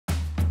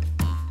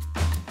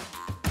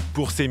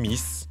Pour ces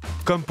Miss,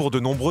 comme pour de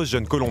nombreuses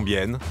jeunes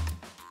colombiennes,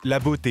 la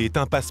beauté est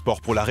un passeport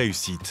pour la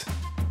réussite.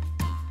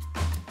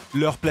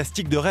 Leur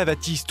plastique de rêve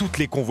attise toutes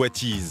les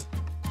convoitises,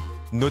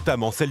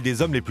 notamment celles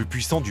des hommes les plus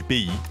puissants du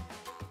pays,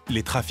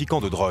 les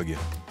trafiquants de drogue.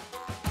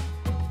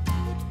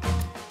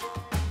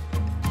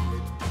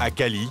 À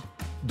Cali,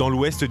 dans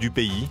l'ouest du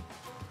pays,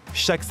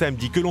 chaque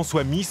samedi, que l'on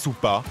soit Miss ou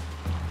pas,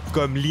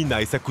 comme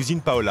Lina et sa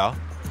cousine Paola,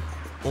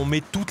 on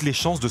met toutes les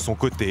chances de son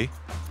côté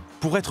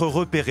pour être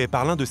repéré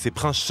par l'un de ces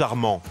princes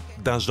charmants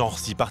d'un genre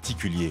si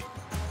particulier.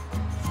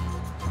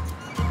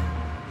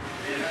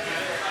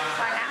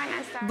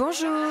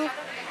 Bonjour.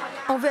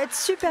 On veut être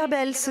super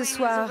belle ce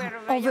soir.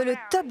 On veut le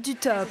top du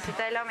top.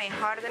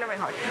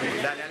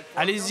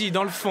 Allez-y,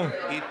 dans le fond.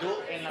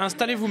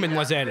 Installez-vous,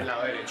 mesdemoiselles.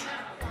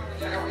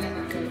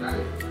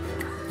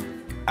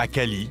 À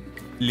Cali,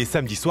 les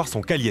samedis soirs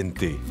sont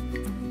caliente.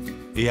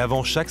 Et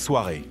avant chaque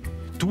soirée,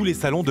 tous les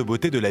salons de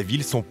beauté de la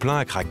ville sont pleins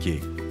à craquer.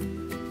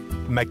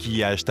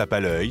 Maquillage tape à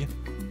l'œil,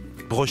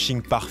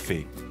 brushing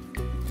parfait.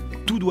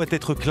 Tout doit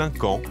être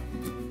clinquant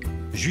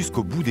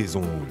jusqu'au bout des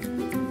ongles.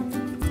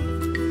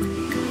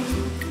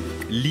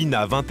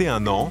 Lina,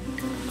 21 ans,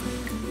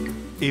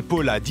 et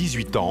Paula,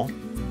 18 ans,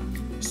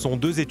 sont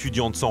deux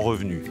étudiantes sans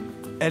revenus.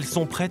 Elles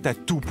sont prêtes à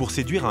tout pour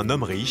séduire un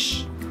homme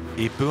riche,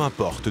 et peu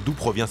importe d'où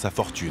provient sa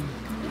fortune.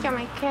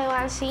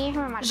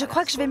 Je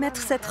crois que je vais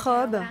mettre cette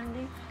robe.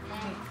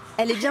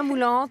 Elle est bien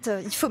moulante,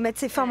 il faut mettre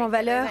ses formes en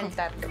valeur.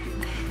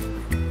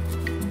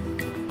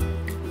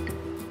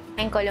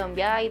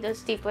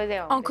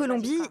 En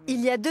Colombie,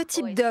 il y a deux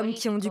types d'hommes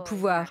qui ont du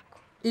pouvoir.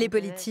 Les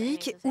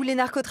politiques ou les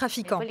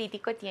narcotrafiquants.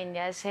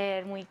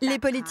 Les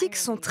politiques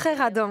sont très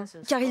radins,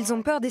 car ils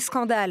ont peur des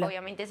scandales.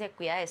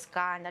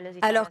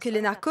 Alors que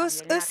les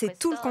narcos, eux, c'est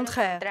tout le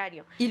contraire.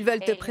 Ils veulent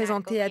te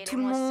présenter à tout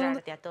le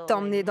monde,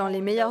 t'emmener dans les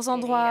meilleurs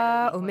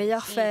endroits, aux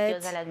meilleures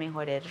fêtes.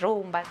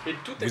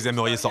 Vous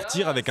aimeriez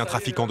sortir avec un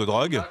trafiquant de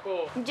drogue?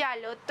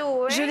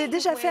 Je l'ai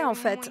déjà fait en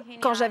fait,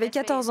 quand j'avais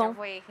 14 ans.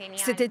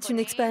 C'était une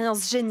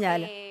expérience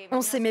géniale.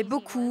 On s'aimait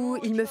beaucoup,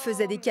 il me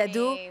faisait des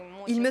cadeaux.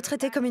 Il me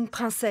traitait comme une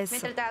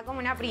princesse.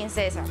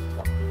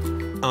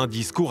 Un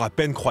discours à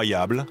peine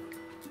croyable,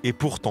 et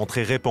pourtant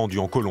très répandu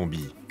en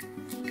Colombie.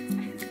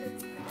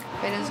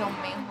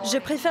 Je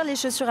préfère les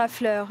chaussures à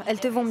fleurs, elles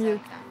te vont mieux.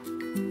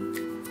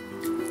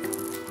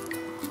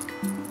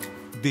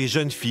 Des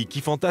jeunes filles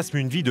qui fantasment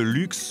une vie de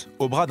luxe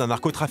au bras d'un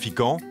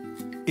narcotrafiquant,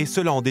 et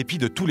cela en dépit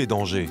de tous les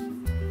dangers.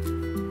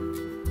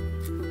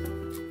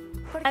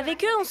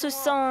 Avec eux, on se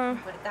sent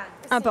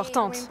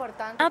Importante.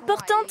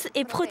 importante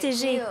et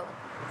protégée.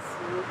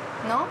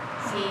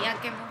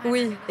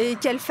 Oui, et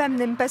quelle femme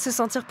n'aime pas se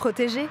sentir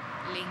protégée?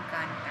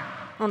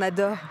 On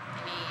adore.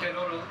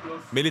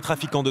 Mais les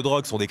trafiquants de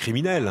drogue sont des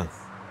criminels.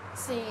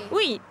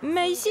 Oui,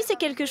 mais ici, c'est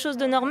quelque chose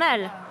de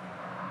normal.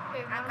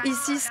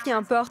 Ici, ce qui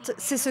importe,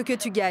 c'est ce que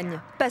tu gagnes,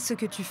 pas ce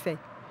que tu fais.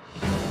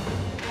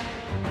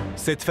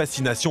 Cette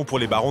fascination pour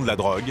les barons de la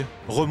drogue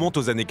remonte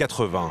aux années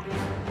 80,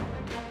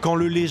 quand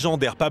le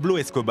légendaire Pablo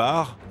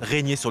Escobar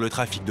régnait sur le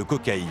trafic de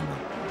cocaïne.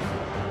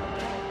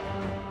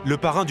 Le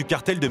parrain du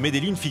cartel de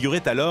Medellín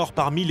figurait alors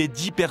parmi les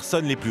 10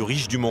 personnes les plus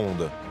riches du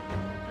monde.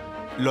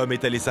 L'homme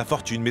étalait sa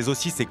fortune, mais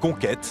aussi ses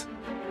conquêtes,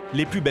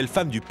 les plus belles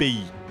femmes du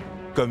pays,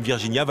 comme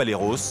Virginia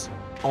Valeros,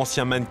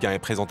 ancien mannequin et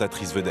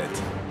présentatrice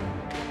vedette.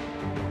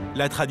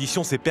 La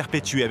tradition s'est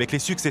perpétuée avec les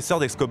successeurs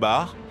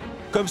d'Escobar,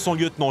 comme son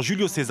lieutenant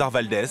Julio César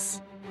Valdés,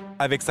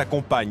 avec sa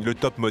compagne, le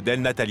top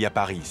modèle Natalia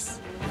Paris.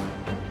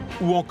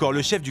 Ou encore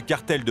le chef du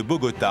cartel de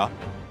Bogota,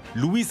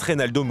 Luis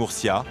Reynaldo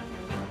Murcia,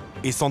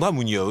 et Sandra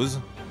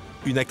Muñoz,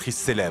 une actrice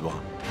célèbre.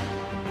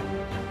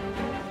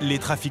 Les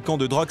trafiquants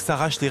de drogue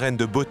s'arrachent les rênes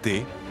de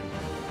beauté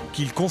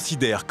qu'ils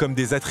considèrent comme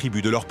des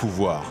attributs de leur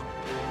pouvoir.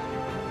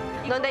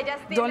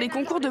 Dans les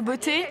concours de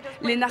beauté,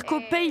 les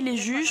narcos payent les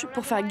juges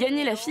pour faire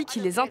gagner la fille qui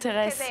les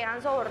intéresse.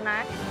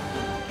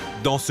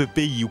 Dans ce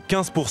pays où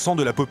 15%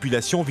 de la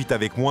population vit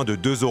avec moins de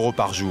 2 €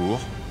 par jour,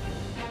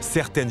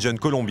 certaines jeunes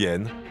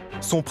colombiennes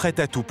sont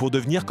prêtes à tout pour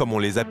devenir, comme on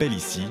les appelle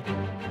ici,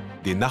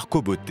 des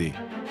narco-beautés.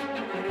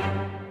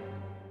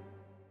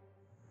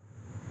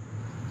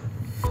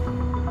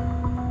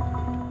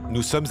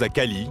 Nous sommes à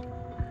Cali,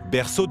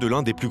 berceau de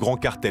l'un des plus grands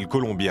cartels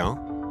colombiens,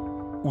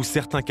 où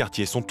certains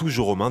quartiers sont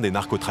toujours aux mains des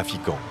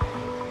narcotrafiquants.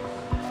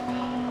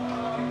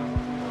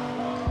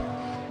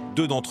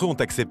 Deux d'entre eux ont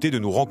accepté de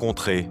nous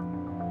rencontrer.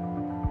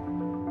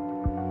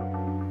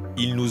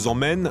 Ils nous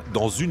emmènent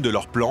dans une de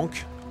leurs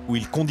planques où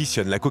ils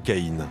conditionnent la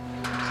cocaïne.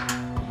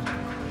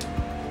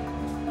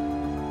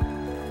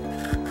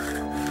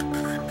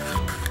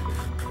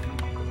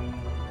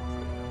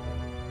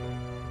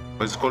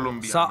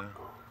 Ça,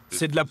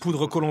 c'est de la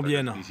poudre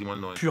colombienne,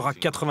 pure à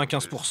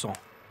 95%.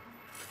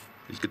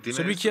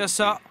 Celui qui a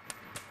ça,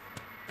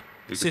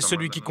 c'est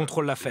celui qui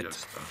contrôle la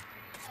fête.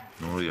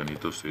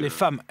 Les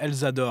femmes,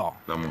 elles adorent.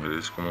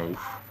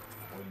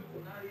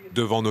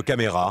 Devant nos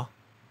caméras,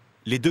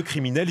 les deux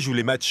criminels jouent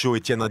les machos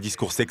et tiennent un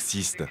discours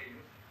sexiste.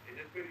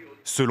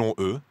 Selon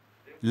eux,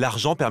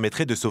 l'argent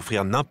permettrait de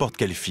s'offrir n'importe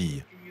quelle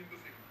fille.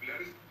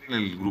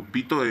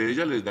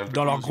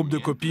 Dans leur groupe de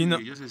copines,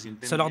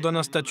 ça leur donne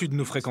un statut de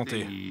nous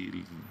fréquenter.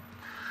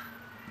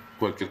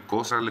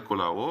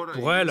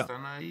 Pour elles,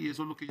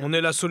 on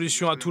est la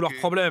solution à tous leurs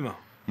problèmes.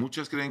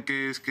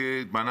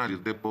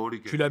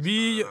 Tu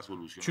l'habilles,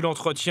 tu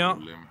l'entretiens,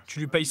 tu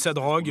lui payes sa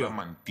drogue,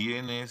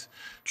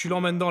 tu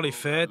l'emmènes dans les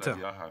fêtes,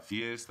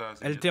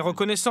 elle t'est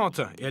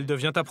reconnaissante et elle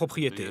devient ta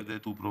propriété.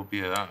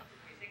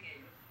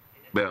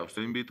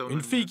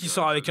 Une fille qui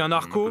sort avec un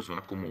narco,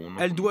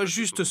 elle doit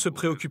juste se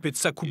préoccuper de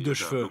sa coupe de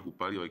cheveux,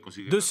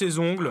 de ses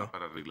ongles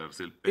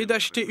et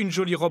d'acheter une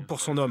jolie robe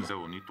pour son homme.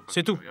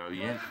 C'est tout.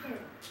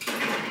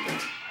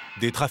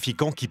 Des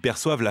trafiquants qui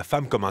perçoivent la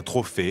femme comme un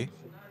trophée,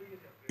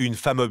 une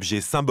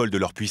femme-objet symbole de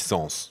leur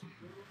puissance.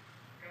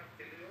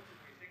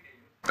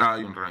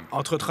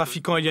 Entre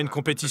trafiquants, il y a une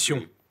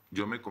compétition.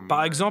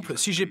 Par exemple,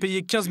 si j'ai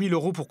payé 15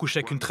 000 € pour coucher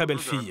avec une très belle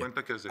fille,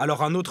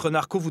 alors un autre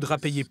narco voudra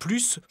payer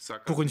plus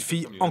pour une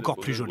fille encore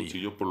plus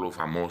jolie.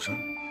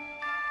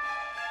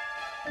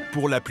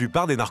 Pour la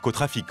plupart des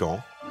narcotrafiquants,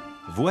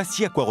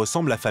 voici à quoi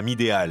ressemble la femme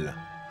idéale.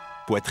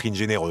 Poitrine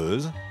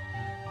généreuse,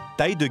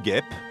 taille de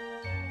guêpe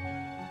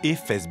et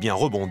fesses bien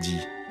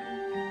rebondies.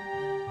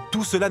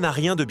 Tout cela n'a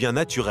rien de bien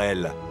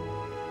naturel.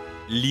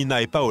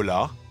 Lina et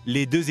Paola,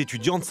 les deux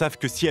étudiantes, savent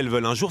que si elles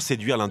veulent un jour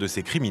séduire l'un de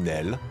ces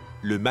criminels,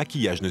 le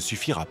maquillage ne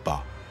suffira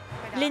pas.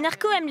 Les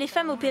narcos aiment les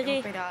femmes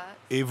opérées.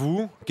 Et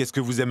vous, qu'est-ce que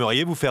vous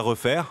aimeriez vous faire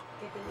refaire?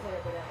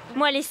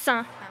 Moi, les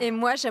seins. Et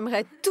moi,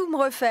 j'aimerais tout me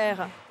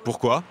refaire.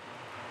 Pourquoi?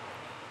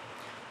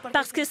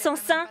 Parce que sans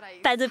seins,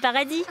 pas de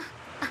paradis.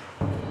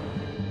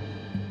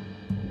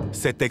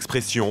 Cette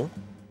expression,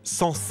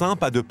 sans sein,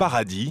 pas de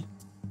paradis,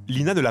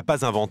 Lina ne l'a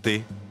pas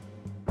inventée.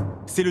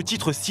 C'est le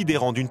titre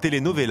sidérant d'une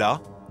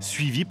telenovela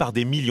suivie par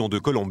des millions de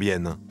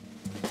Colombiennes.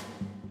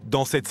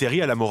 Dans cette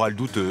série à la morale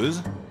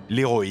douteuse,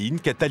 l'héroïne,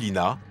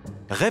 Catalina,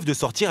 rêve de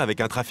sortir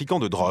avec un trafiquant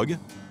de drogue,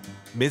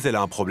 mais elle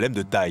a un problème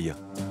de taille.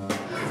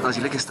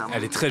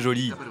 Elle est très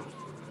jolie,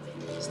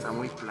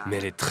 mais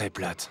elle est très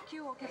plate.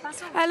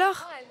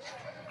 Alors?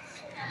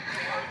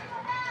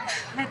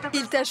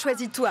 Il t'a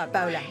choisi toi,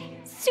 Paola.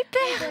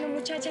 Super!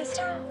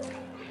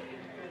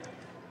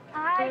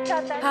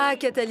 Ah,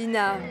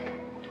 Catalina.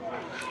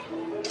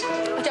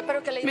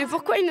 Mais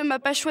pourquoi il ne m'a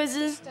pas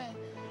choisi?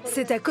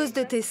 C'est à cause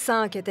de tes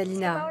seins,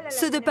 Catalina.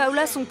 Ceux de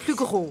Paola sont plus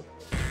gros.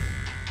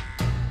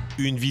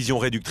 Une vision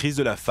réductrice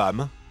de la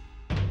femme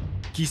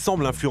qui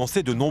semble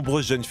influencer de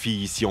nombreuses jeunes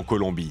filles ici en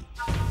Colombie.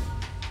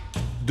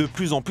 De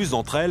plus en plus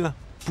d'entre elles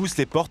poussent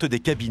les portes des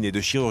cabinets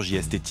de chirurgie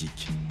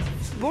esthétique.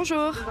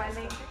 Bonjour.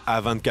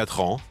 À 24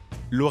 ans,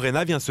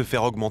 Lorena vient se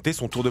faire augmenter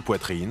son tour de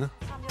poitrine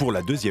pour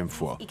la deuxième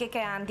fois.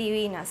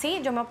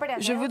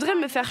 Je voudrais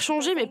me faire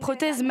changer mes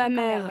prothèses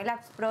mammaires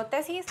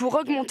pour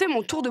augmenter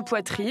mon tour de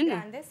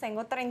poitrine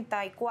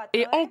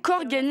et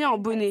encore gagner en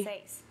bonnet.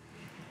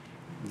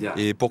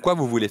 Et pourquoi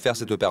vous voulez faire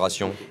cette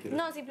opération?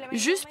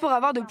 Juste pour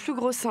avoir de plus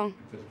gros seins.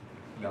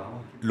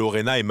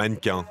 Lorena est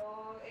mannequin.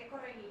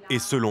 Et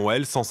selon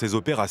elle, sans ces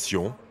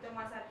opérations,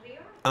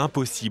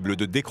 impossible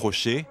de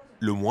décrocher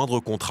le moindre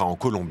contrat en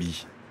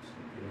Colombie.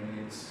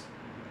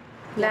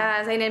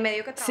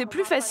 C'est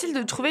plus facile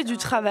de trouver du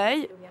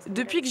travail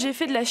depuis que j'ai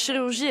fait de la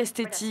chirurgie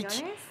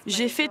esthétique.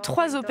 J'ai fait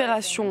 3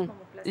 opérations,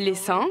 les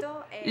seins,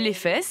 les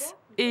fesses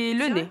et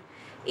le nez.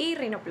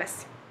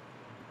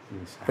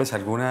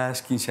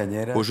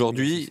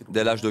 Aujourd'hui,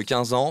 dès l'âge de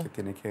 15 ans,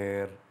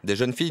 des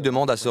jeunes filles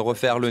demandent à se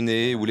refaire le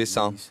nez ou les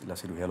seins.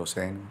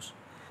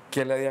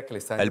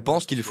 Elles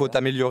pensent qu'il faut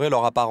améliorer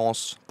leur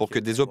apparence pour que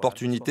des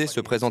opportunités se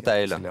présentent à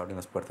elles.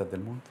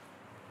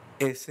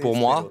 Pour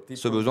moi,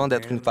 ce besoin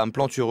d'être une femme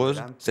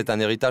plantureuse, c'est un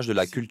héritage de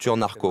la culture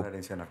narco.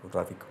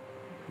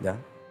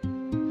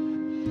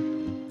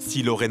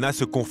 Si Lorena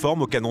se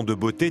conforme au canon de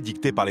beauté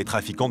dicté par les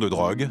trafiquants de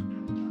drogue,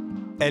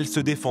 elle se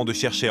défend de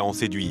chercher à en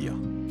séduire.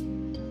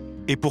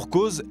 Et pour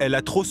cause, elle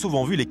a trop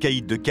souvent vu les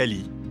caïds de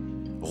Cali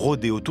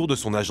rôder autour de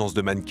son agence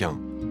de mannequins.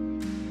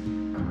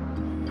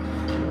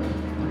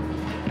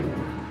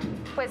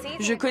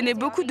 Je connais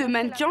beaucoup de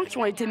mannequins qui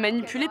ont été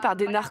manipulés par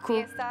des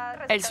narcos.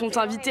 Elles sont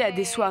invitées à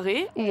des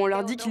soirées où on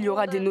leur dit qu'il y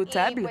aura des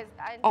notables.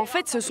 En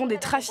fait, ce sont des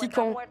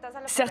trafiquants.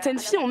 Certaines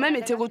filles ont même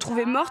été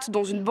retrouvées mortes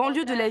dans une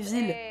banlieue de la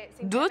ville.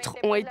 D'autres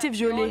ont été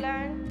violées.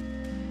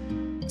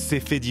 Ces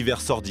faits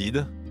divers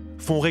sordides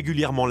font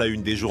régulièrement la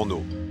une des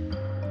journaux.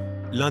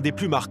 L'un des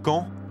plus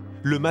marquants,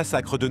 le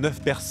massacre de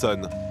 9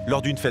 personnes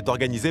lors d'une fête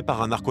organisée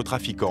par un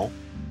narcotrafiquant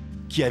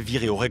qui a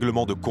viré au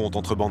règlement de compte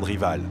entre bandes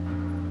rivales.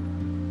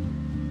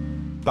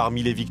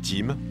 Parmi les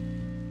victimes,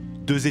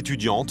 2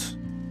 étudiantes,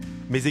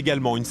 mais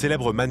également une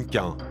célèbre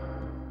mannequin,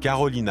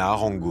 Carolina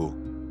Arango.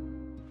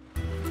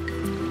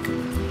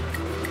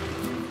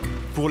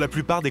 Pour la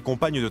plupart des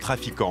compagnes de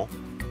trafiquants,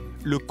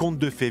 le conte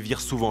de fées vire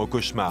souvent au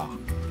cauchemar.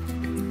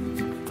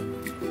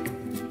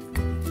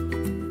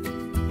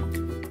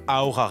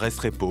 Rocio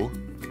Restrepo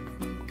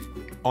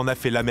en a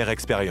fait l'amère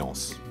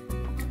expérience.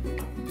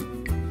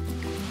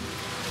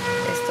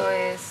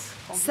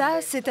 Ça,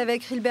 c'est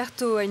avec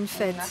Gilberto à une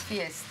fête.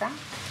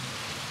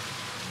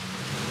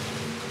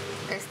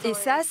 Et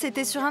ça,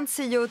 c'était sur un de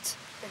ses yachts.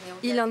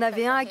 Il en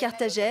avait un à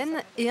Carthagène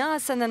et un à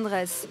San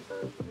Andrés.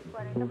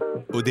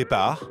 Au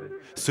départ,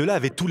 cela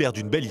avait tout l'air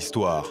d'une belle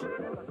histoire.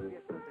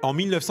 En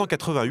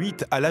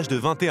 1988, à l'âge de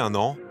 21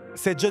 ans,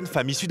 cette jeune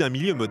femme issue d'un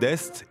milieu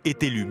modeste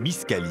est élue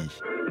Miss Cali.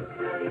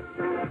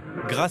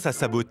 Grâce à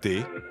sa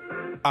beauté,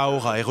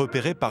 Aora est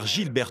repérée par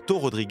Gilberto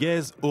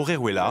Rodriguez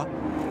Orejuela,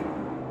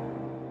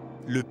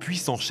 le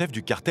puissant chef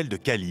du cartel de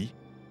Cali,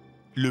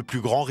 le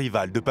plus grand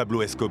rival de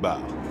Pablo Escobar.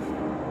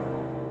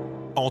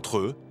 Entre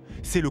eux,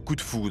 c'est le coup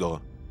de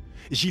foudre.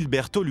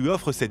 Gilberto lui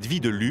offre cette vie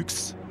de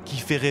luxe qui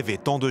fait rêver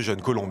tant de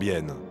jeunes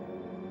colombiennes.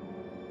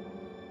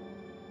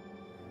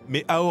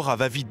 Mais Aora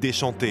va vite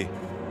déchanter,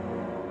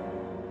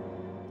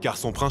 car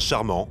son prince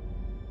charmant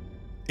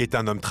est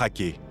un homme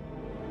traqué.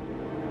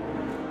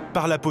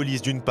 Par la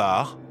police d'une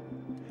part,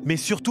 mais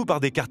surtout par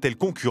des cartels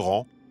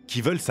concurrents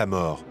qui veulent sa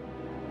mort.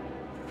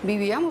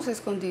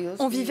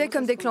 On vivait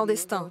comme des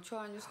clandestins.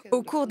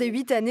 Au cours des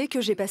 8 années que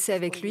j'ai passées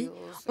avec lui,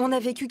 on a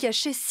vécu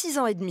caché 6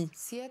 ans et demi.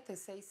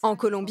 En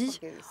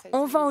Colombie,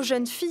 on vend aux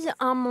jeunes filles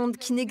un monde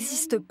qui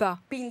n'existe pas.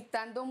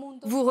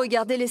 Vous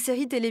regardez les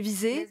séries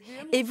télévisées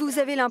et vous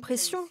avez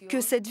l'impression que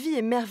cette vie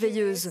est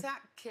merveilleuse.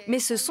 Mais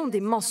ce sont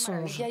des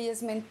mensonges.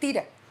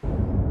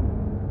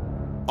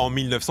 En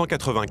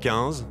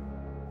 1995,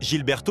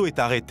 Gilberto est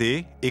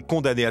arrêté et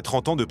condamné à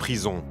 30 ans de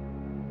prison.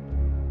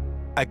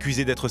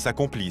 Accusé d'être sa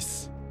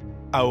complice,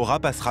 Aora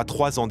passera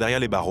 3 ans derrière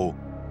les barreaux.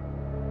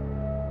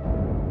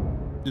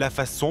 La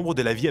face sombre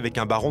de la vie avec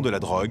un baron de la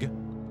drogue,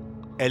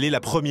 elle est la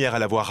première à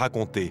l'avoir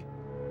racontée.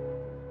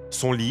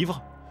 Son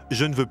livre, «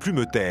 Je ne veux plus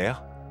me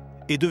taire »,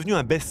 est devenu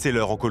un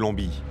best-seller en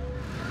Colombie.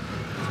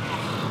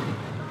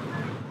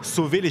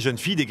 Sauver les jeunes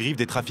filles des griffes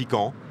des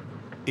trafiquants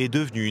est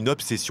devenu une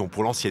obsession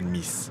pour l'ancienne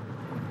Miss.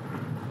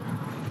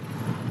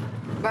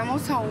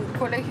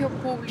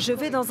 Je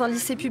vais dans un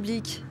lycée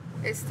public.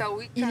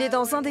 Il est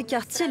dans un des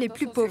quartiers les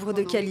plus pauvres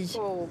de Cali.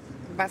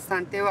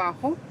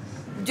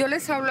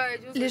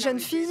 Les jeunes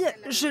filles,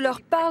 je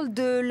leur parle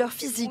de leur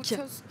physique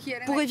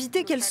pour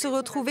éviter qu'elles se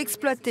retrouvent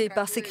exploitées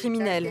par ces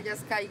criminels.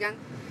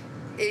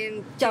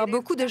 Car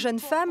beaucoup de jeunes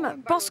femmes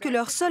pensent que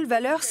leur seule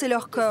valeur, c'est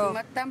leur corps.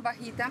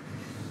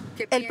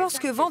 Elles pensent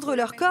que vendre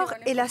leur corps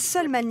est la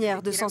seule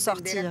manière de s'en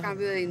sortir.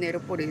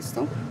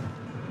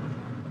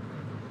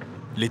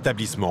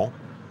 L'établissement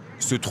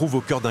se trouve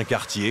au cœur d'un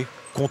quartier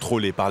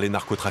contrôlé par les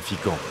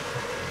narcotrafiquants.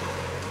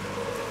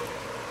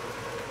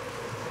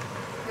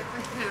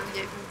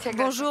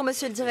 Bonjour,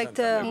 monsieur le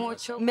directeur.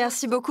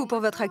 Merci beaucoup pour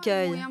votre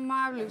accueil.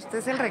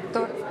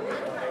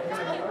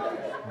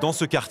 Dans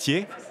ce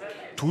quartier,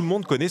 tout le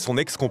monde connaît son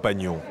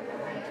ex-compagnon.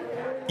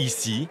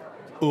 Ici,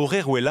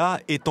 Orejuela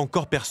est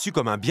encore perçu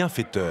comme un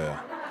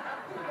bienfaiteur.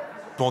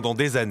 Pendant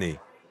des années,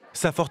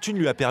 sa fortune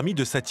lui a permis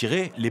de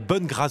s'attirer les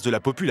bonnes grâces de la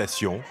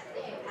population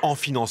en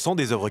finançant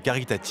des œuvres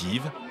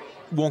caritatives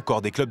ou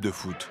encore des clubs de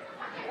foot.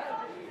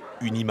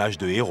 Une image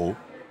de héros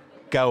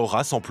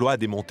qu'Aora s'emploie à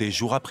démonter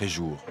jour après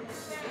jour.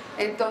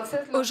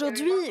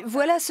 Aujourd'hui,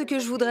 voilà ce que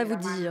je voudrais vous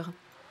dire.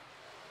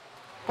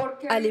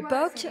 À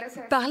l'époque,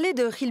 parler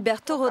de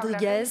Gilberto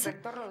Rodriguez,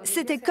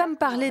 c'était comme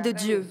parler de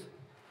Dieu.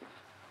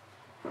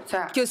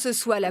 Que ce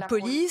soit la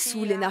police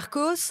ou les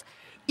narcos,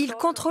 ils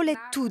contrôlaient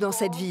tout dans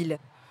cette ville.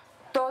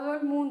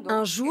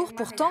 Un jour,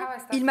 pourtant,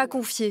 il m'a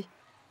confié: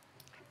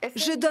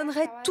 je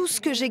donnerai tout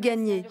ce que j'ai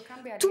gagné,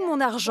 tout mon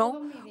argent,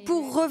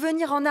 pour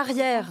revenir en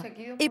arrière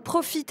et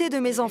profiter de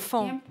mes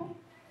enfants.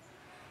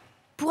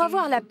 Pour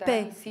avoir la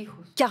paix,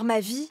 car ma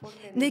vie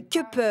n'est que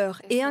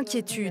peur et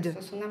inquiétude.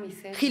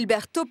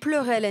 Gilberto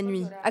pleurait la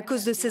nuit à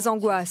cause de ses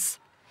angoisses.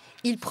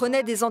 Il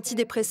prenait des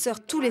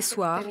antidépresseurs tous les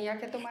soirs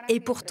et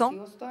pourtant,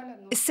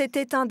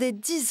 c'était un des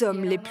 10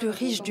 hommes les plus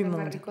riches du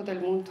monde.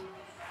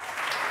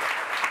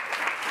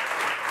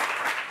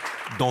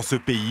 Dans ce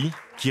pays,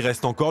 qui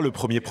reste encore le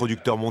premier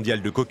producteur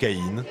mondial de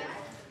cocaïne,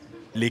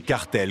 les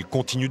cartels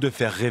continuent de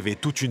faire rêver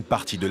toute une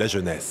partie de la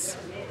jeunesse.